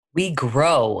We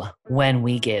grow when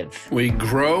we give. We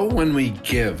grow when we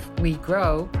give. We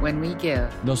grow when we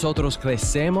give. Nosotros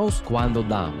crecemos cuando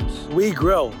damos. We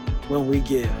grow when we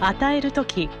give. 与えると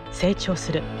き成長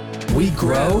する。 We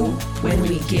grow when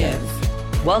we give.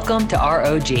 Welcome to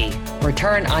ROG,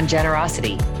 Return on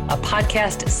Generosity, a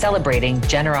podcast celebrating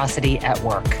generosity at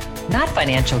work. Not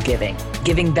financial giving,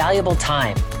 giving valuable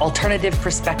time, alternative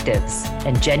perspectives,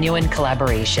 and genuine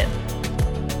collaboration.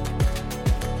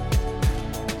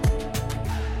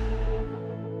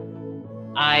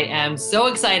 I am so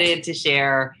excited to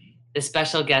share the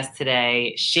special guest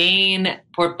today, Shane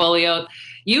Portfolio.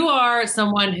 You are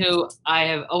someone who I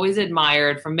have always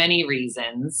admired for many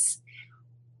reasons,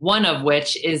 one of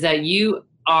which is that you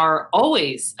are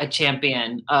always a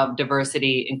champion of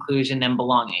diversity, inclusion, and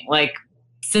belonging. Like,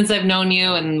 since I've known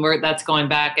you, and that's going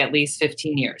back at least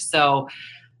 15 years. So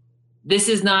this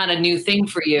is not a new thing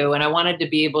for you, and I wanted to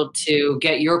be able to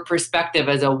get your perspective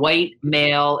as a white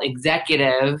male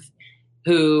executive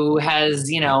who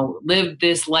has, lived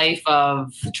this life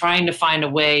of trying to find a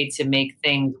way to make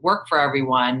things work for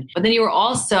everyone. But then you were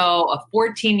also a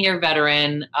 14-year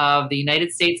veteran of the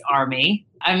United States Army.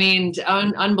 I mean,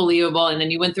 unbelievable. And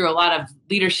then you went through a lot of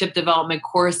leadership development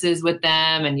courses with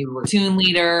them, and you were a platoon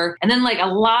leader. And then a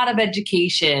lot of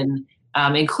education,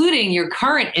 including your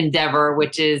current endeavor,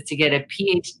 which is to get a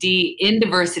PhD in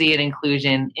diversity and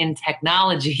inclusion in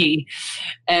technology.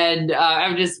 And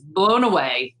I'm just blown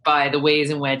away by the ways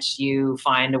in which you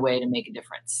find a way to make a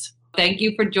difference. Thank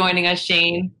you for joining us,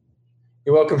 Shane.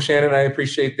 You're welcome, Shannon. I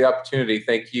appreciate the opportunity.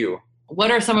 Thank you.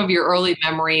 What are some of your early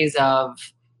memories of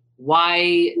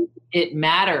why it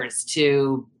matters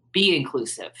to be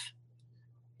inclusive?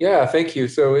 Yeah, thank you.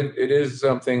 So it is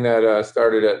something that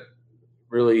started at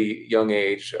really young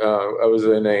age. I was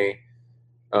in a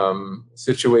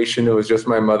situation. It was just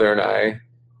my mother and I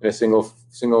in a single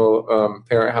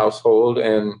parent household,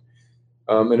 and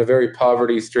in a very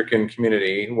poverty-stricken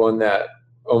community, one that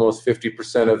almost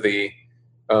 50% of the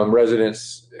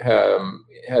residents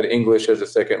had English as a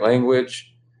second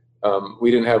language. We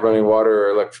didn't have running water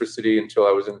or electricity until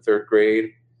I was in third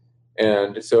grade,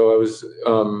 and so I was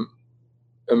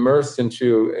immersed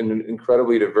into an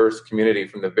incredibly diverse community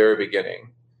from the very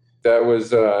beginning. That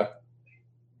was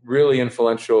really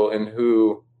influential in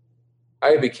who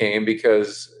I became,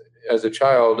 because as a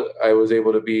child, I was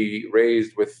able to be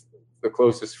raised with the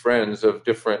closest friends of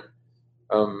different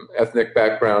ethnic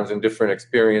backgrounds and different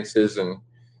experiences. And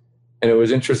it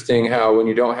was interesting how when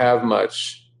you don't have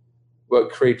much, what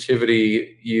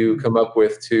creativity you come up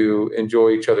with to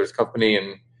enjoy each other's company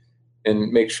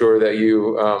and make sure that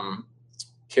you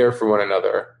care for one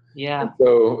another. Yeah. And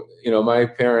so, my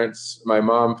parents, my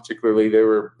mom particularly, they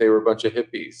were a bunch of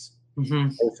hippies. Mm-hmm.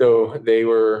 And so they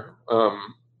were,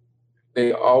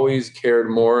 they always cared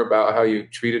more about how you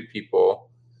treated people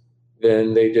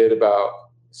than they did about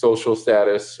social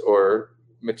status or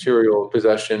material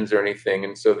possessions or anything.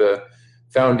 And so the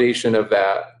foundation of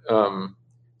that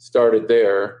started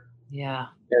there. Yeah.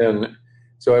 And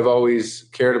so I've always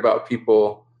cared about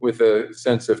people with a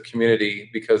sense of community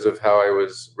because of how I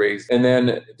was raised. And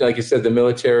then, like you said, the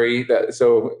military,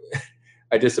 so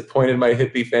I disappointed my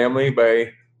hippie family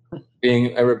by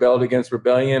I rebelled against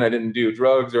rebellion. I didn't do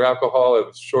drugs or alcohol. I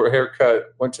was short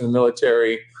haircut, went to the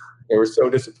military. They were so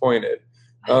disappointed.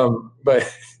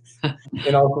 But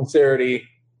in all sincerity,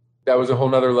 that was a whole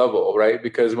nother level, right?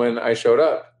 Because when I showed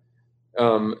up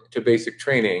to basic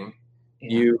training,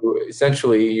 you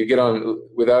get on,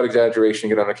 without exaggeration,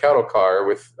 get on a cattle car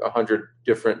with 100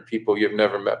 different people you've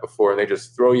never met before, and they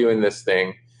just throw you in this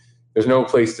thing. There's no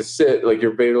place to sit, like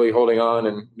you're barely holding on,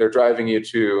 and they're driving you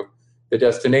to the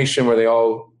destination where they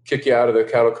all kick you out of the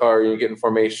cattle car, and you get in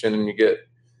formation, and you get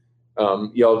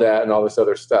yelled at and all this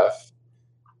other stuff.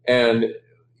 And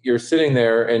you're sitting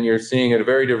there, and you're seeing a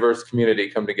very diverse community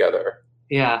come together.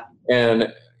 Yeah.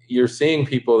 And you're seeing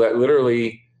people that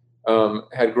literally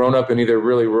had grown up in either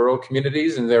really rural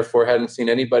communities and therefore hadn't seen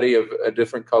anybody of a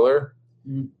different color,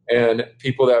 and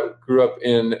people that grew up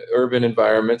in urban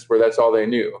environments where that's all they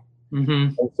knew.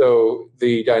 Mm-hmm. And so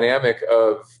the dynamic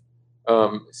of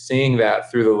seeing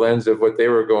that through the lens of what they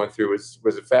were going through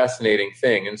was a fascinating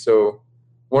thing. And so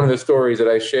one of the stories that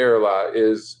I share a lot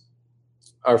is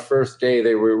our first day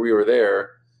we were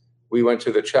there, we went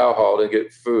to the chow hall to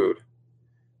get food.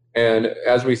 And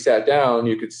as we sat down,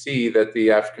 you could see that the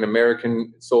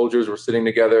African-American soldiers were sitting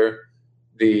together,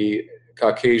 the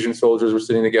Caucasian soldiers were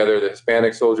sitting together, the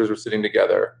Hispanic soldiers were sitting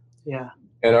together. Yeah.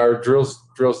 And our drill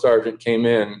sergeant came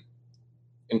in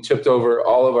and tipped over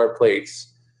all of our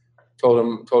plates,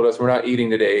 told us, we're not eating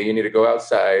today. You need to go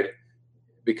outside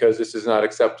because this is not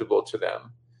acceptable to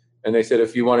them. And they said,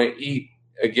 if you want to eat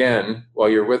again, while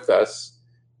you're with us,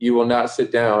 you will not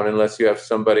sit down unless you have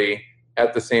somebody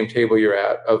at the same table you're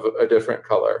at of a different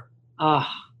color. Oh.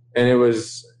 And it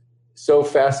was so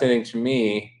fascinating to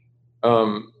me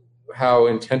how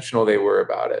intentional they were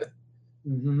about it.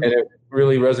 Mm-hmm. And it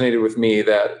really resonated with me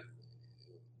that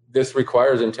this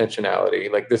requires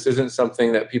intentionality. Like, this isn't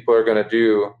something that people are going to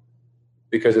do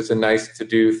because it's a nice to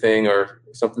do thing or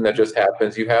something that just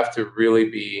happens. You have to really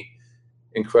be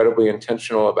incredibly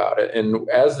intentional about it. And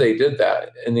as they did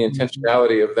that, and the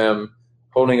intentionality of them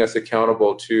holding us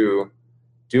accountable to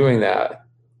doing that,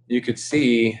 you could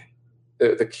see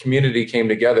the community came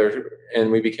together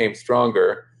and we became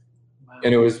stronger. Wow.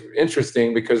 And it was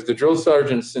interesting because the drill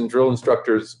sergeants and drill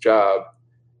instructors' job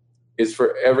is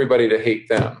for everybody to hate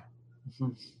them,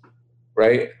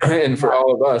 right? And for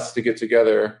all of us to get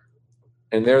together,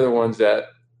 and they're the ones that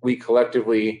we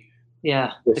collectively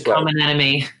the common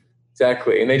enemy.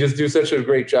 Exactly. And they just do such a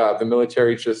great job. The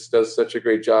military just does such a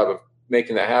great job of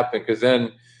making that happen, because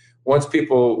then once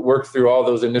people work through all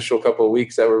those initial couple of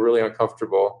weeks that were really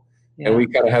uncomfortable, and we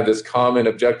kind of had this common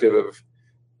objective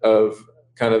of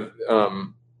kind of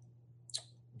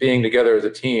being together as a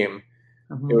team,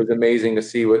 it was amazing to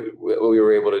see what we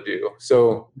were able to do.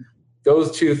 So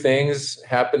those two things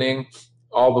happening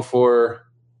all before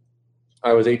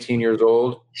I was 18 years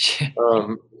old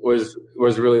was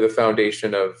really the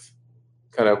foundation of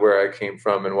kind of where I came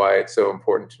from and why it's so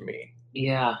important to me.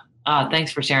 Yeah.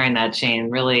 Thanks for sharing that, Shane.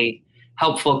 Really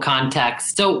helpful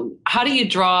context. So how do you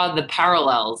draw the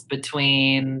parallels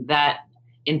between that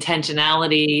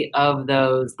intentionality of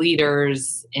those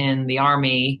leaders in the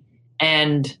Army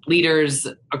and leaders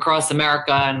across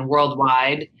America and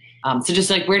worldwide? So just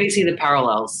like, where do you see the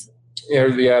parallels? Yeah,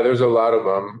 there's a lot of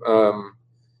them.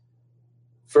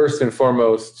 First and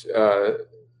foremost,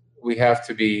 we have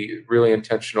to be really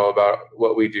intentional about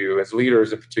what we do. As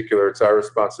leaders in particular, it's our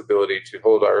responsibility to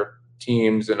hold our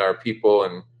teams and our people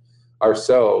and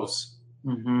ourselves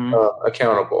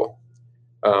accountable.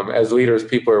 As leaders,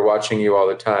 people are watching you all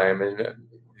the time, and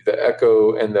the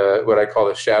echo and what I call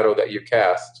the shadow that you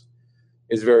cast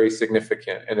is very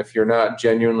significant. And if you're not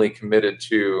genuinely committed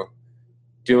to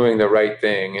doing the right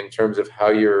thing in terms of how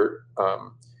you're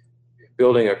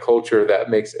building a culture that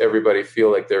makes everybody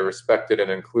feel like they're respected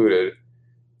and included,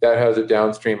 that has a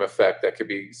downstream effect that could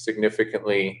be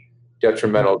significantly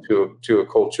detrimental to a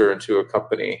culture and to a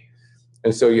company.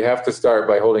 And so you have to start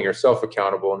by holding yourself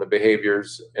accountable in the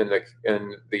behaviors and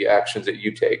the actions that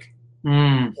you take.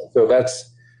 So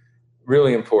that's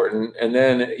really important. And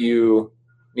then you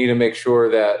need to make sure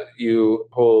that you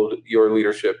hold your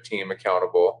leadership team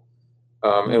accountable.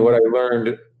 And what I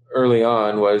learned early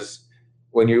on was,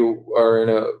 when you are in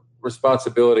a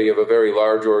responsibility of a very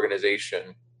large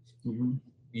organization,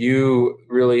 you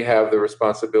really have the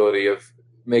responsibility of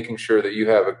making sure that you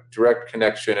have a direct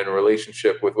connection and a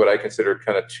relationship with what I consider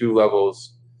kind of two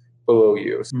levels below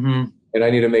you. And I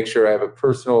need to make sure I have a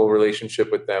personal relationship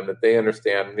with them, that they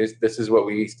understand this is what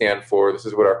we stand for, this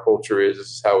is what our culture is, this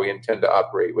is how we intend to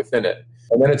operate within it.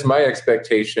 And then it's my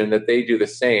expectation that they do the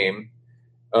same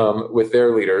with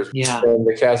their leaders. And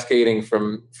the cascading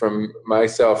from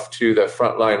myself to the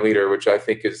frontline leader, which I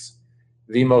think is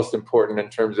the most important in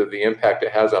terms of the impact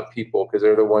it has on people, because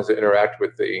they're the ones that interact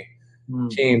with the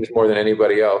teams more than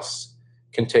anybody else,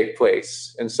 can take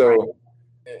place. And so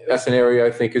that's an area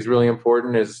I think is really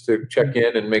important, is to check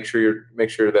in and make sure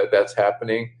that that's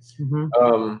happening.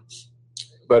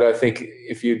 But I think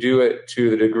if you do it to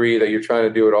the degree that you're trying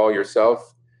to do it all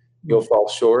yourself, you'll fall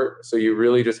short. So you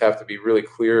really just have to be really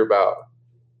clear about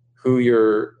who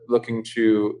you're looking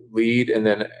to lead, and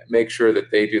then make sure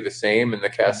that they do the same, and the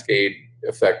cascade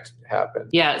effect happens.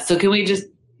 Yeah. So can we just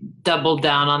double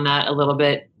down on that a little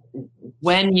bit?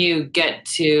 When you get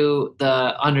to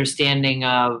the understanding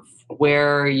of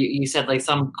where you said, like,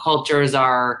 some cultures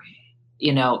are,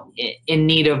 in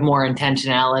need of more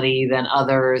intentionality than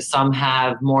others. Some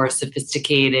have more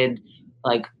sophisticated,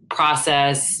 like,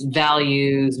 process,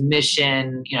 values,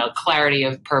 mission, clarity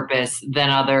of purpose than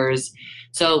others.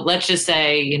 So let's just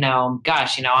say,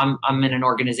 I'm in an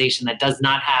organization that does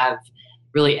not have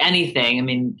really anything. I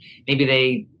mean, maybe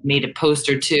they made a post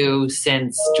or two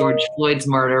since George Floyd's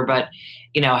murder, but,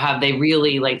 have they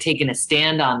really, like, taken a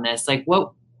stand on this? Like,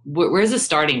 where's the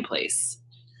starting place?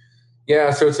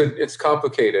 Yeah, so it's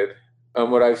complicated.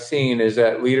 What I've seen is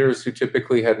that leaders who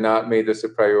typically had not made this a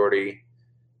priority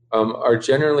are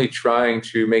generally trying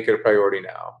to make it a priority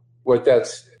now. What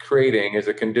that's creating is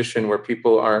a condition where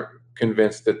people aren't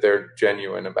convinced that they're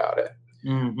genuine about it.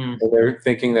 And they're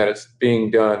thinking that it's being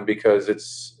done because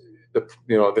it's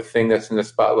the thing that's in the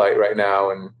spotlight right now,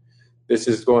 and this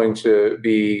is going to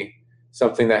be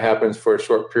something that happens for a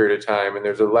short period of time. And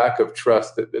there's a lack of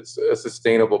trust that it's a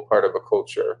sustainable part of a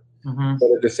culture. Mm-hmm.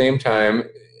 But at the same time,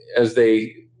 as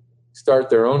they start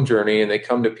their own journey and they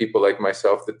come to people like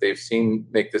myself that they've seen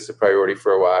make this a priority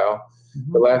for a while,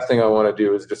 the last thing I want to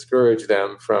do is discourage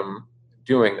them from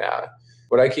doing that.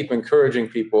 What I keep encouraging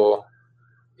people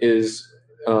is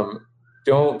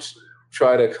don't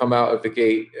try to come out of the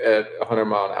gate at 100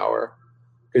 mile an hour,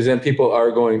 because then people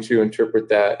are going to interpret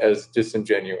that as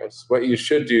disingenuous. What you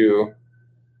should do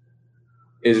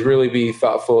is really be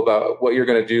thoughtful about what you're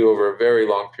going to do over a very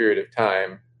long period of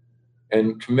time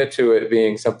and commit to it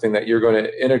being something that you're going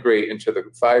to integrate into the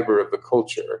fiber of the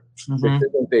culture. Mm-hmm. This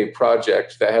isn't a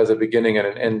project that has a beginning and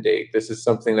an end date. This is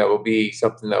something that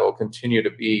will continue to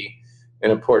be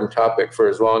an important topic for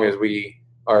as long as we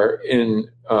are in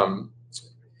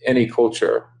any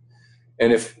culture.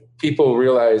 And if people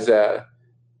realize that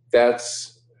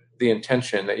that's the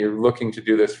intention, that you're looking to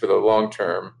do this for the long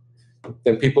term,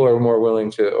 then people are more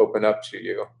willing to open up to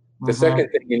you. The second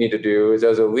thing you need to do is,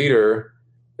 as a leader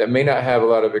that may not have a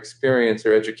lot of experience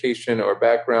or education or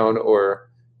background or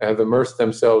have immersed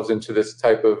themselves into this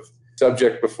type of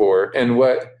subject before, and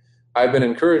what I've been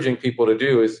encouraging people to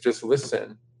do is just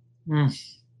listen.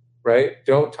 Right?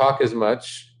 Don't talk as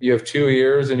much. You have 2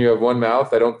 ears and you have one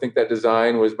mouth. I don't think that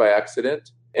design was by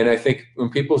accident. And I think when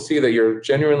people see that you're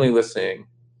genuinely listening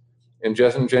and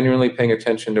just genuinely paying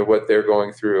attention to what they're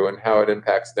going through and how it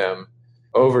impacts them,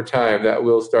 over time, that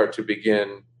will start to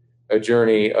begin a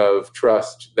journey of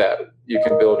trust that you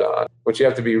can build on. What you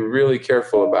have to be really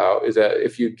careful about is that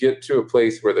if you get to a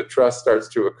place where the trust starts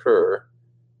to occur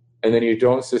and then you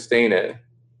don't sustain it,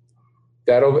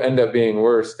 that'll end up being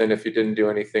worse than if you didn't do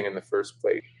anything in the first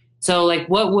place. So, like,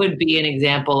 what would be an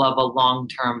example of a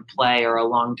long-term play or a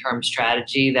long-term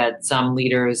strategy that some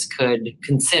leaders could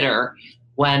consider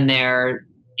when they're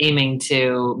aiming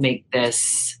to make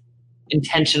this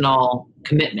intentional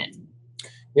commitment?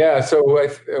 Yeah, so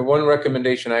one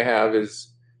recommendation I have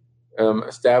is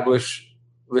establish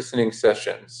listening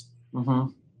sessions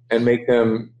and make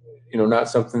them, not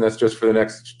something that's just for the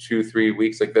next 2-3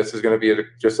 weeks. Like, this is going to be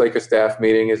just like a staff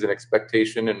meeting is an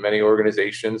expectation in many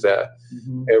organizations that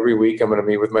every week I'm going to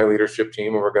meet with my leadership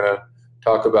team and we're going to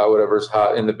talk about whatever's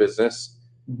hot in the business.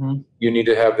 You need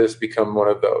to have this become one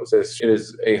of those. It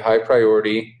is a high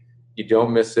priority. You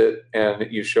don't miss it, and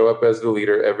you show up as the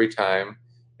leader every time,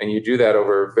 and you do that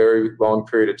over a very long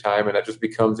period of time, and that just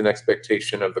becomes an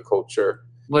expectation of the culture.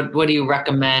 What do you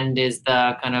recommend is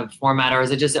the kind of format, or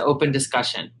is it just an open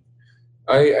discussion?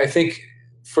 I think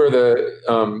for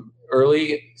the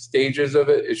early stages of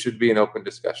it, it should be an open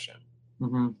discussion.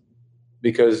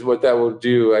 Because what that will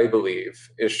do, I believe,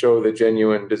 is show the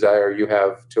genuine desire you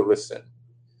have to listen.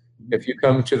 If you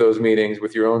come to those meetings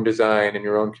with your own design and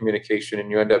your own communication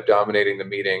and you end up dominating the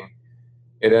meeting,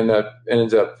 it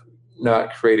ends up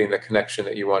not creating the connection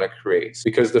that you want to create.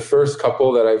 Because the first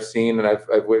couple that I've seen, and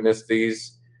I've witnessed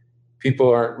these, people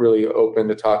aren't really open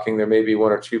to talking. There may be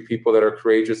 1 or 2 people that are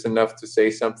courageous enough to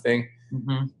say something,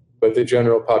 but the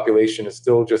general population is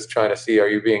still just trying to see, are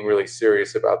you being really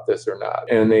serious about this or not?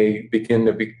 And they begin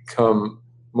to become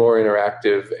more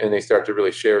interactive and they start to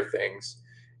really share things.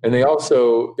 And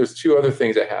there's 2 other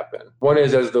things that happen. One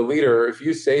is, as the leader, if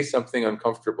you say something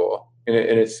uncomfortable and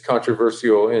it's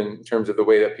controversial in terms of the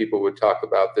way that people would talk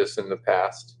about this in the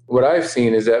past, what I've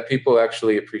seen is that people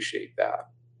actually appreciate that,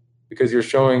 because you're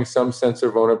showing some sense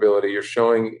of vulnerability. You're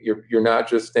showing you're not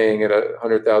just staying at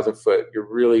 100,000 foot.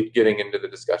 You're really getting into the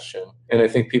discussion. And I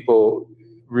think people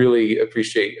really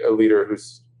appreciate a leader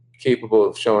who's capable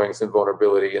of showing some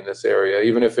vulnerability in this area,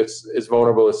 even if it's as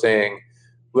vulnerable as saying,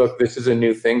 look, this is a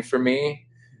new thing for me.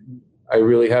 I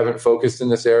really haven't focused in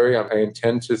this area. I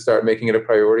intend to start making it a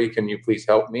priority. Can you please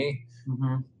help me?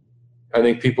 I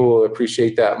think people will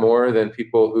appreciate that more than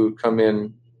people who come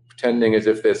in pretending as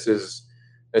if this is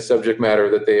a subject matter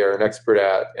that they are an expert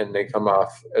at, and they come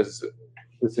off as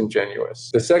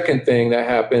disingenuous. The second thing that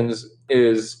happens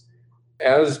is,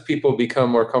 as people become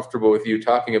more comfortable with you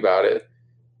talking about it,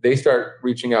 they start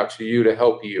reaching out to you to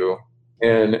help you,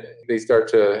 and they start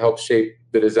to help shape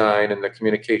the design and the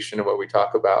communication of what we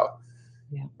talk about.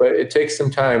 But it takes some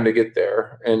time to get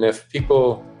there. And if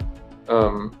people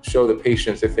show the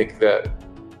patience, I think that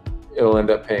it'll end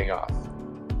up paying off.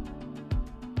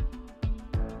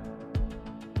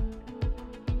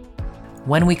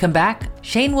 When we come back,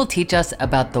 Shane will teach us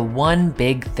about the one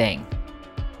big thing.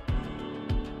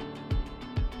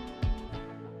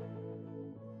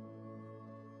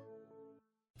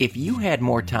 If you had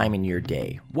more time in your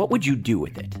day, what would you do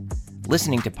with it?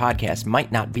 Listening to podcasts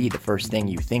might not be the first thing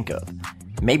you think of.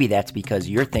 Maybe that's because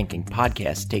you're thinking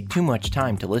podcasts take too much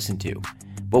time to listen to.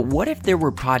 But what if there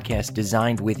were podcasts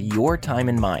designed with your time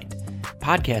in mind?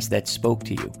 Podcasts that spoke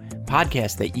to you,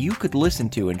 podcasts that you could listen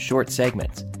to in short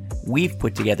segments. We've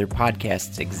put together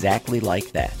podcasts exactly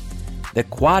like that. The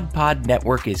Quad Pod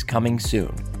Network is coming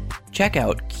soon. Check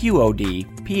out QODPOD.com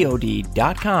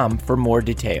for more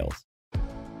details.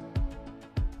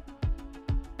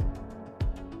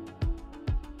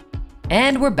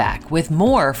 And we're back with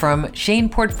more from Shane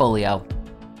Portfolio.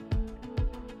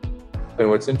 And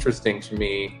what's interesting to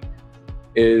me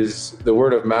is the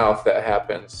word of mouth that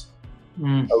happens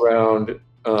around,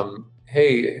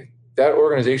 hey, that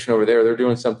organization over there, they're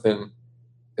doing something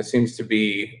that seems to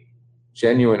be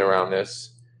genuine around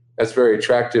this. That's very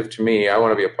attractive to me. I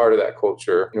want to be a part of that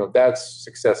culture. That's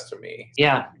success to me.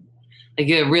 Yeah. Like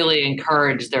you really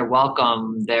encourage their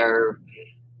welcome. They're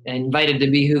invited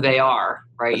to be who they are,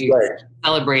 right? That's You're right.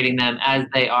 celebrating them as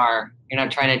they are. You're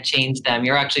not trying to change them.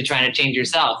 You're actually trying to change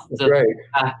yourself. That's So right.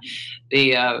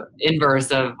 The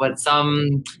inverse of what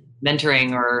some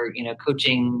mentoring or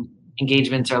coaching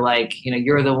engagements are like.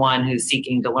 You're the one who's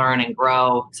seeking to learn and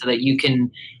grow so that you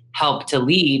can help to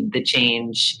lead the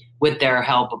change with their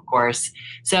help, of course.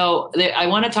 So I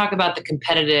want to talk about the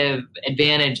competitive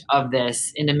advantage of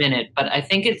this in a minute, but I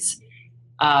think it's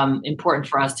important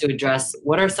for us to address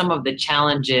what are some of the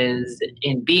challenges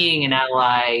in being an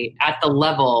ally at the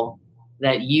level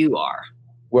that you are.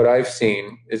 What I've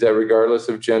seen is that regardless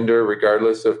of gender,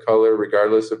 regardless of color,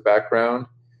 regardless of background,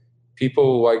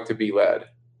 people like to be led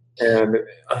and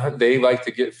they like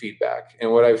to get feedback.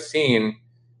 And what I've seen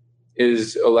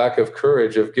is a lack of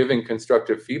courage of giving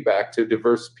constructive feedback to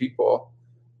diverse people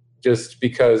just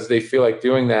because they feel like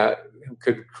doing that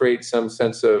could create some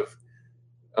sense of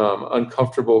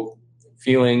uncomfortable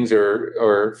feelings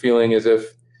or feeling as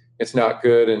if it's not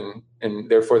good and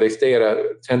therefore they stay at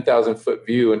a 10,000 foot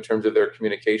view in terms of their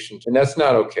communication. And that's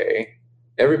not okay.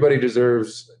 Everybody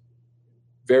deserves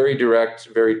very direct,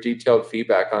 very detailed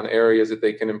feedback on areas that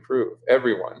they can improve.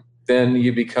 Everyone. Then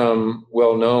you become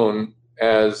well known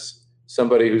as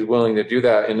somebody who's willing to do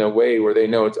that in a way where they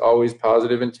know it's always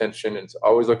positive intention, and it's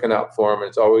always looking out for them, and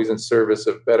it's always in service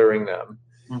of bettering them.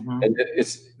 Mm-hmm. And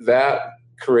it's that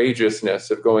courageousness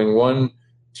of going 1,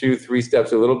 2, 3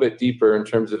 steps a little bit deeper in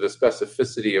terms of the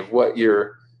specificity of what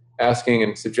you're asking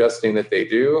and suggesting that they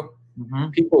do. Mm-hmm.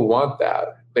 People want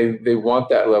that. They want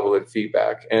that level of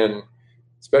feedback, and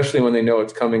especially when they know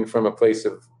it's coming from a place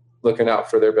of looking out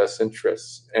for their best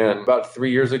interests. And about 3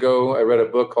 years ago, I read a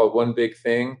book called One Big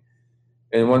Thing.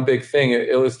 And One Big Thing, it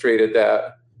illustrated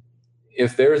that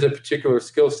if there is a particular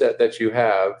skill set that you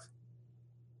have,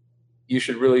 you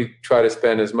should really try to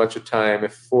spend as much of time,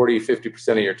 if 40, 50%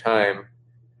 of your time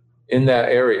in that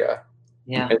area.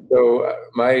 Yeah. And so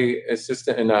my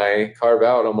assistant and I carve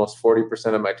out almost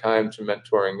 40% of my time to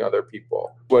mentoring other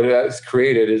people. What it has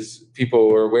created is people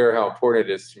are aware how important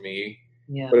it is to me,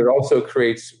 but it also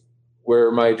creates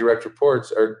where my direct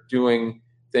reports are doing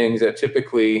things that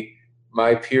typically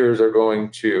my peers are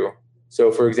going to. So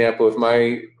for example, if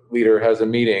my leader has a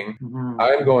meeting,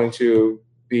 I'm going to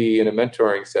be in a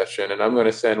mentoring session and I'm going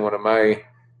to send one of my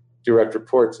direct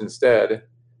reports instead.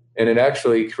 And it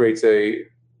actually creates a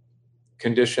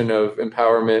condition of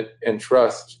empowerment and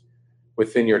trust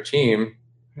within your team.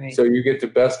 Right. So you get the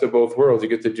best of both worlds. You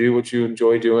get to do what you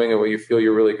enjoy doing and what you feel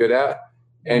you're really good at.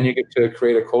 And you get to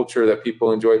create a culture that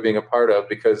people enjoy being a part of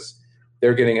because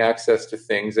they're getting access to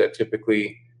things that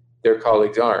typically their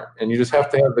colleagues aren't. And you just have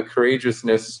to have the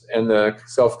courageousness and the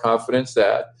self-confidence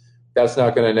that that's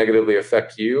not going to negatively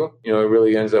affect you. It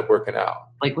really ends up working out.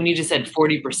 Like when you just said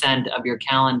 40% of your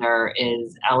calendar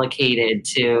is allocated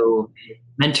to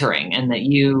mentoring and that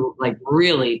you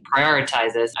really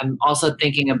prioritize this. I'm also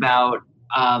thinking about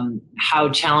how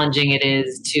challenging it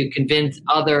is to convince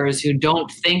others who don't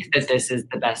think that this is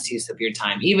the best use of your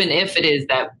time, even if it is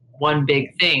that one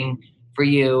big thing for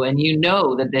you and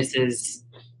that this is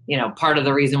part of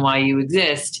the reason why you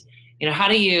exist. How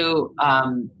do you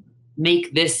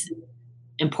make this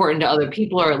important to other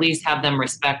people, or at least have them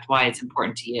respect why it's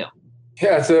important to you?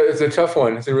 Yeah, it's a tough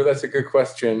one. That's a good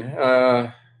question.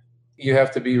 You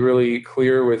have to be really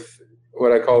clear with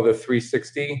what I call the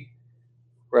 360,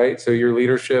 right? So your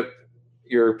leadership,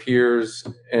 your peers,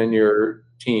 and your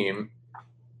team,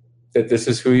 that this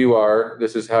is who you are,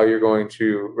 this is how you're going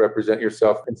to represent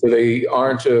yourself. And so they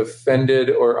aren't offended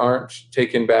or aren't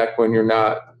taken back when you're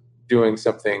not doing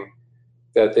something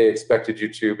that they expected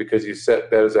you to because you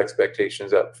set those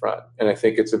expectations up front. And I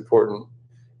think it's important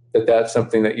that that's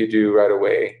something that you do right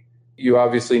away. You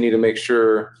obviously need to make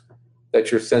sure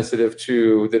that you're sensitive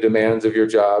to the demands of your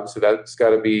job. So that's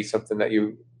got to be something that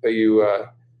you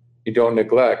don't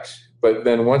neglect. But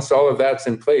then once all of that's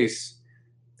in place,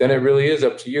 then it really is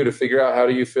up to you to figure out how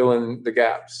do you fill in the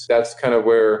gaps. That's kind of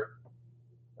where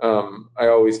I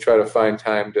always try to find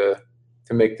time to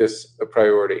make this a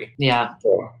priority. Yeah,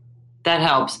 so. That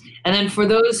helps. And then for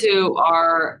those who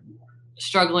are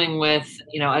struggling with,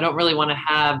 I don't really want to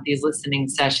have these listening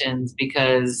sessions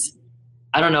because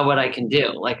I don't know what I can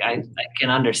do. Like I can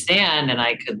understand and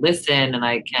I could listen and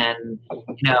I can,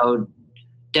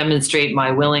 demonstrate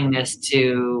my willingness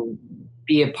to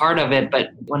be a part of it.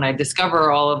 But when I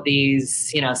discover all of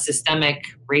these, systemic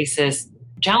racist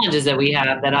challenges that we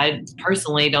have that I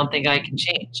personally don't think I can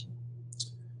change.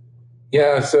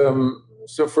 Yeah.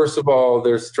 So first of all,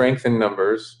 there's strength in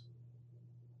numbers.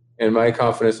 And my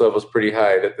confidence level is pretty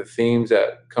high that the themes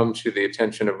that come to the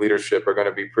attention of leadership are going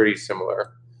to be pretty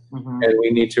similar. Mm-hmm. And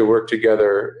we need to work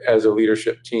together as a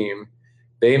leadership team.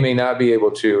 They may not be able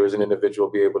to, as an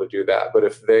individual, be able to do that. But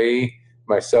if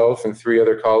myself and 3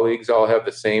 other colleagues all have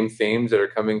the same themes that are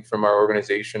coming from our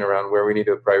organization around where we need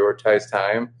to prioritize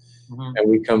time, mm-hmm. and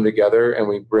we come together and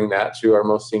we bring that to our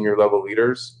most senior level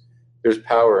leaders, there's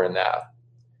power in that.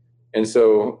 And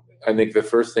so I think the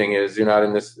first thing is you're not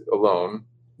in this alone,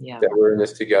 that we're in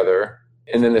this together.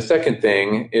 And then the second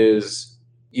thing is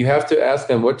you have to ask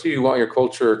them, what do you want your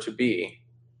culture to be?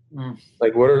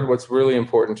 Like, what's really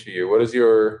important to you? What is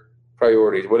your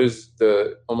priorities? What is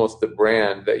almost the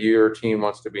brand that your team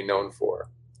wants to be known for?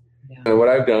 Yeah. And what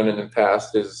I've done in the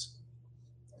past is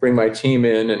bring my team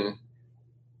in and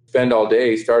spend all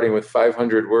day starting with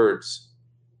 500 words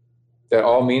that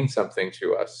all mean something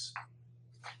to us.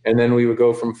 And then we would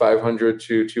go from 500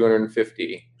 to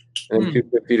 250, and then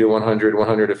 250 to 100,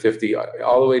 100 to 50,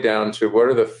 all the way down to what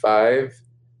are the 5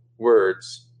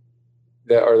 words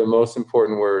that are the most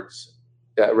important words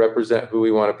that represent who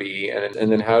we want to be.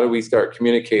 And then how do we start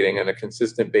communicating on a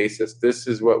consistent basis? This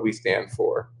is what we stand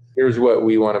for. Here's what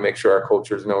we want to make sure our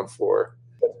culture is known for.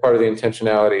 That's part of the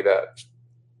intentionality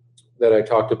that I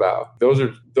talked about. Those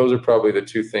are probably the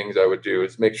 2 things I would do,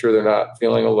 is make sure they're not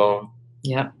feeling alone.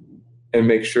 Yeah. And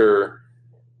make sure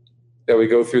that we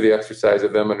go through the exercise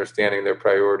of them understanding their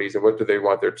priorities and what do they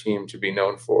want their team to be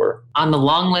known for. On the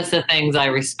long list of things I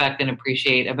respect and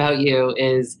appreciate about you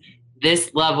is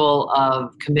this level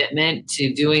of commitment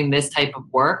to doing this type of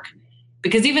work,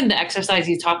 because even the exercise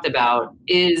you talked about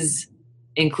is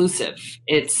inclusive.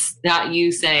 It's not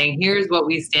you saying, here's what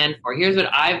we stand for, here's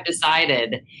what I've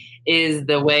decided is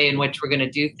the way in which we're going to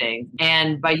do things.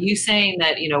 And by you saying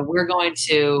that, we're going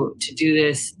to do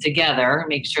this together,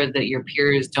 make sure that your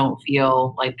peers don't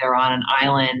feel like they're on an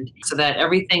island, so that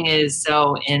everything is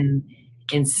so in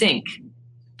sync,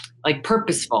 like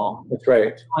purposeful. That's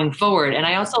right. Going forward. And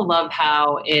I also love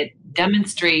how it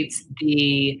demonstrates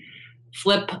the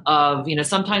flip of,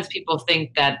 sometimes people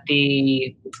think that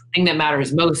the thing that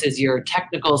matters most is your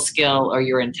technical skill or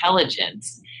your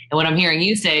intelligence. And what I'm hearing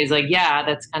you say is like, yeah,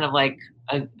 that's kind of like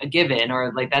a given,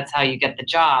 or like that's how you get the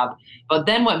job. But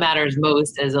then what matters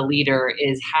most as a leader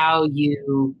is how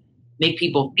you make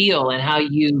people feel and how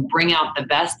you bring out the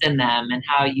best in them and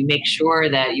how you make sure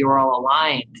that you're all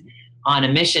aligned on a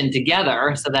mission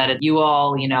together so that you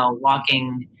all,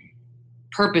 walking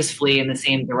purposefully in the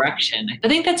same direction. I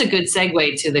think that's a good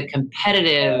segue to the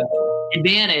competitive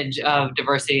advantage of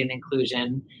diversity and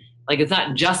inclusion. Like, it's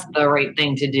not just the right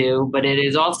thing to do, but it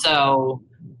is also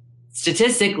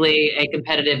statistically a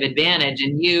competitive advantage.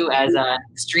 And you, as an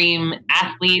extreme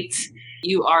athlete,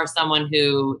 you are someone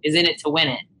who is in it to win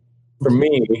it. For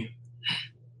me,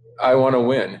 I want to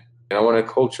win. And I want a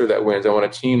culture that wins. I want a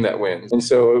team that wins. And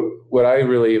so what I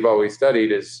really have always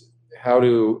studied is how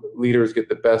do leaders get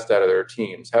the best out of their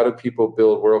teams? How do people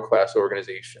build world-class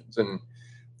organizations? And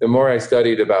the more I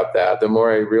studied about that, the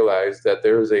more I realized that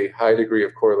there is a high degree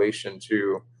of correlation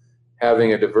to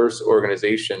having a diverse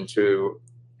organization to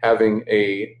having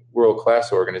a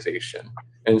world-class organization.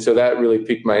 And so that really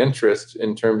piqued my interest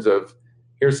in terms of,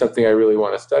 here's something I really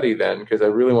want to study then, because I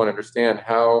really want to understand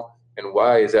how and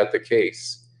why is that the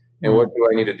case? And what do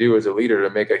I need to do as a leader to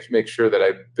make sure that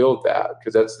I build that?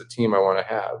 Because that's the team I want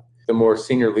to have. The more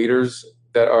senior leaders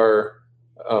that are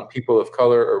people of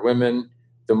color or women,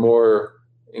 the more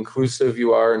inclusive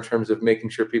you are in terms of making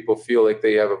sure people feel like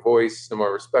they have a voice, the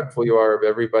more respectful you are of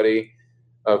everybody,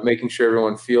 of making sure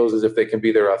everyone feels as if they can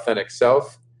be their authentic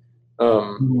self,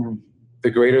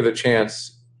 the greater the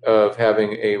chance of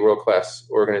having a world-class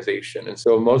organization. And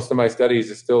so most of my studies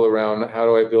is still around how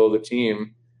do I build a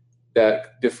team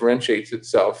that differentiates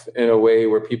itself in a way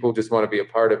where people just want to be a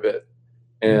part of it.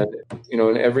 And,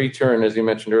 in every turn, as you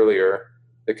mentioned earlier,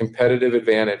 the competitive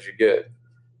advantage you get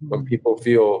when people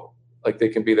feel like they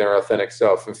can be their authentic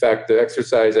self. In fact, the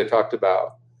exercise I talked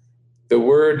about, the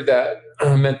word that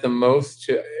meant the most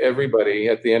to everybody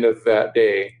at the end of that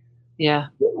day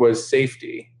was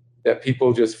safety, that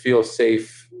people just feel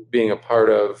safe being a part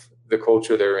of the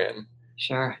culture they're in.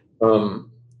 Sure.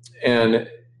 And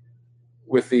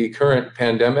with the current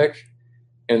pandemic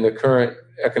and the current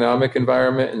economic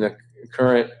environment and the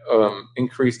current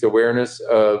increased awareness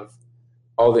of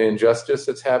all the injustice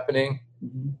that's happening,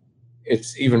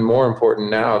 it's even more important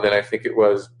now than I think it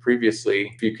was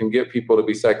previously. If you can get people to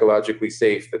be psychologically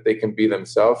safe, that they can be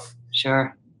themselves.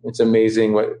 Sure. It's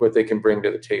amazing what they can bring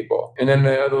to the table. And then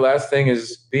the last thing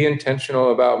is be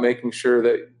intentional about making sure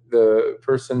that the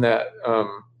person that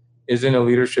is in a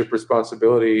leadership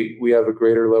responsibility, we have a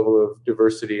greater level of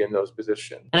diversity in those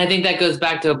positions. And I think that goes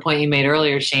back to a point you made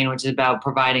earlier, Shane, which is about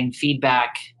providing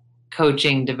feedback,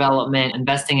 coaching, development,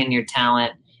 investing in your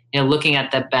talent, looking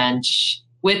at the bench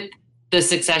with the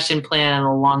succession plan and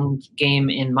the long game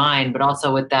in mind, but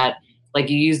also with that, like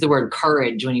you used the word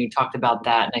courage when you talked about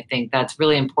that. And I think that's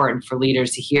really important for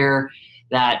leaders to hear,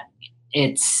 that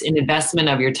it's an investment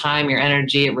of your time, your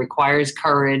energy. It requires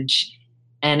courage.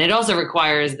 And it also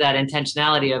requires that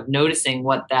intentionality of noticing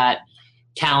what that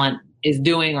talent is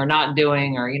doing or not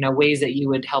doing, or, ways that you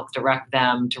would help direct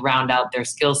them to round out their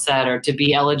skill set or to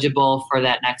be eligible for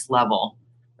that next level.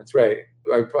 That's right.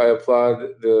 I applaud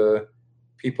the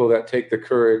people that take the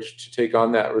courage to take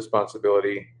on that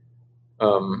responsibility,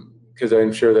 because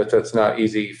I'm sure that that's not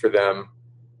easy for them.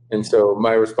 And so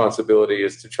my responsibility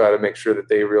is to try to make sure that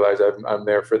they realize I'm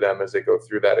there for them as they go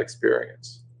through that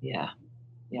experience. Yeah.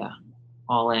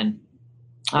 All in.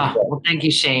 Well, thank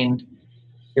you, Shane.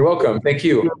 You're welcome. Thank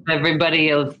you.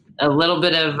 Everybody, a little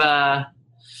bit of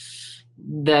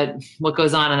that, what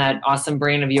goes on in that awesome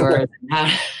brain of yours,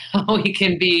 and how we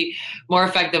can be more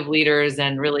effective leaders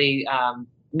and really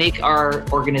make our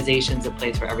organizations a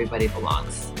place where everybody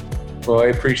belongs. Well, I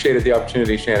appreciated the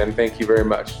opportunity, Shannon. Thank you very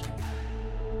much.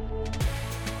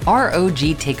 Our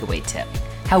OG takeaway tip: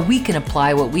 how we can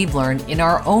apply what we've learned in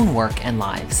our own work and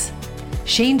lives.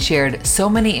 Shane shared so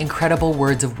many incredible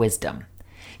words of wisdom.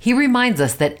 He reminds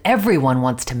us that everyone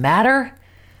wants to matter,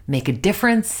 make a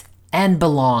difference, and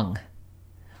belong.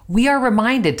 We are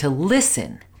reminded to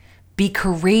listen, be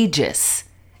courageous,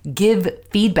 give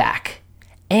feedback,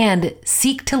 and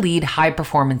seek to lead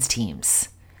high-performance teams.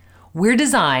 We're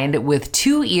designed with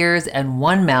 2 ears and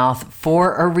 1 mouth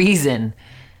for a reason.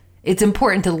 It's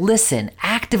important to listen,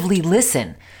 actively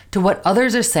listen to what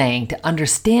others are saying, to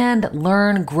understand,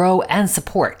 learn, grow, and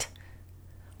support.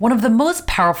 One of the most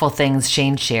powerful things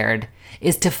Shane shared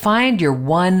is to find your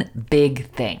one big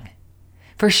thing.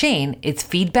 For Shane, it's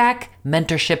feedback,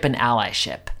 mentorship, and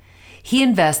allyship. He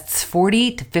invests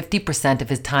 40 to 50% of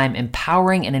his time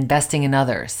empowering and investing in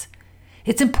others.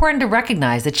 It's important to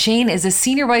recognize that Shane is a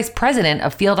senior vice president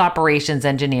of field operations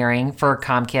engineering for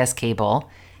Comcast Cable.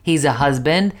 He's a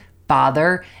husband,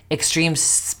 father, extreme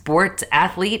sports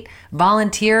athlete,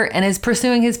 volunteer, and is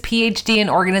pursuing his PhD in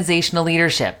organizational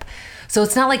leadership. So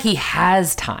it's not like he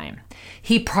has time.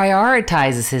 He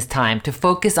prioritizes his time to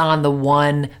focus on the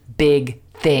one big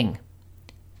thing.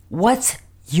 What's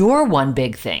your one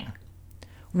big thing?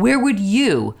 Where would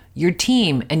you, your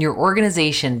team, and your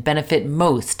organization benefit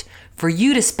most for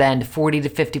you to spend 40 to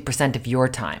 50% of your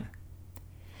time?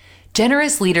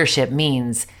 Generous leadership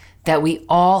means that we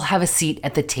all have a seat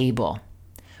at the table.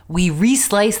 We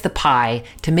reslice the pie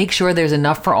to make sure there's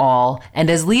enough for all, and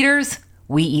as leaders,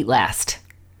 we eat last.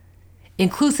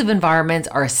 Inclusive environments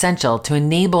are essential to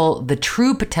enable the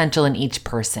true potential in each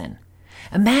person.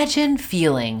 Imagine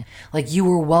feeling like you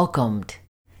were welcomed,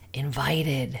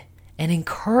 invited, and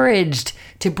encouraged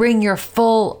to bring your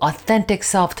full, authentic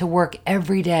self to work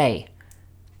every day.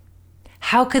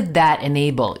 How could that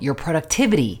enable your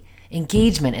productivity,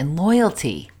 engagement, and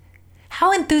loyalty?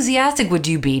 How enthusiastic would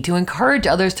you be to encourage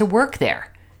others to work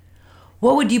there?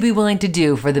 What would you be willing to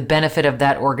do for the benefit of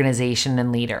that organization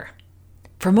and leader?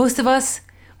 For most of us,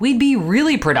 we'd be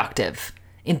really productive,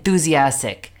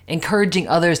 enthusiastic, encouraging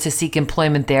others to seek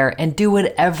employment there and do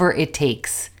whatever it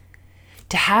takes.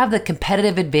 To have the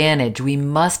competitive advantage, we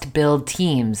must build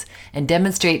teams and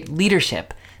demonstrate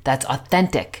leadership that's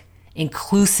authentic,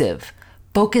 inclusive,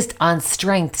 focused on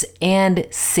strengths, and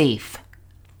safe.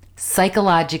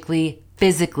 Psychologically,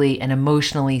 physically, and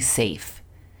emotionally safe.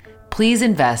 Please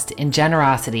invest in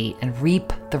generosity and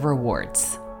reap the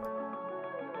rewards.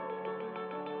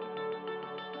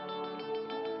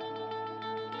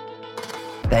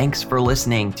 Thanks for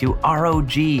listening to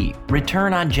ROG,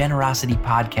 Return on Generosity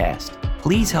Podcast.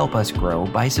 Please help us grow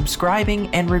by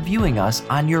subscribing and reviewing us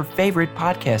on your favorite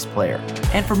podcast player.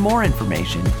 And for more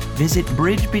information, visit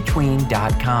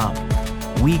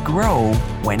bridgebetween.com. We grow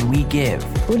when we give.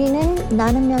 우리는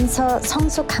나누면서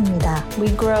성숙합니다. We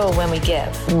grow when we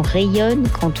give. On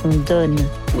rayonne quand on donne.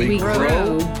 We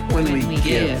grow when we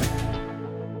give.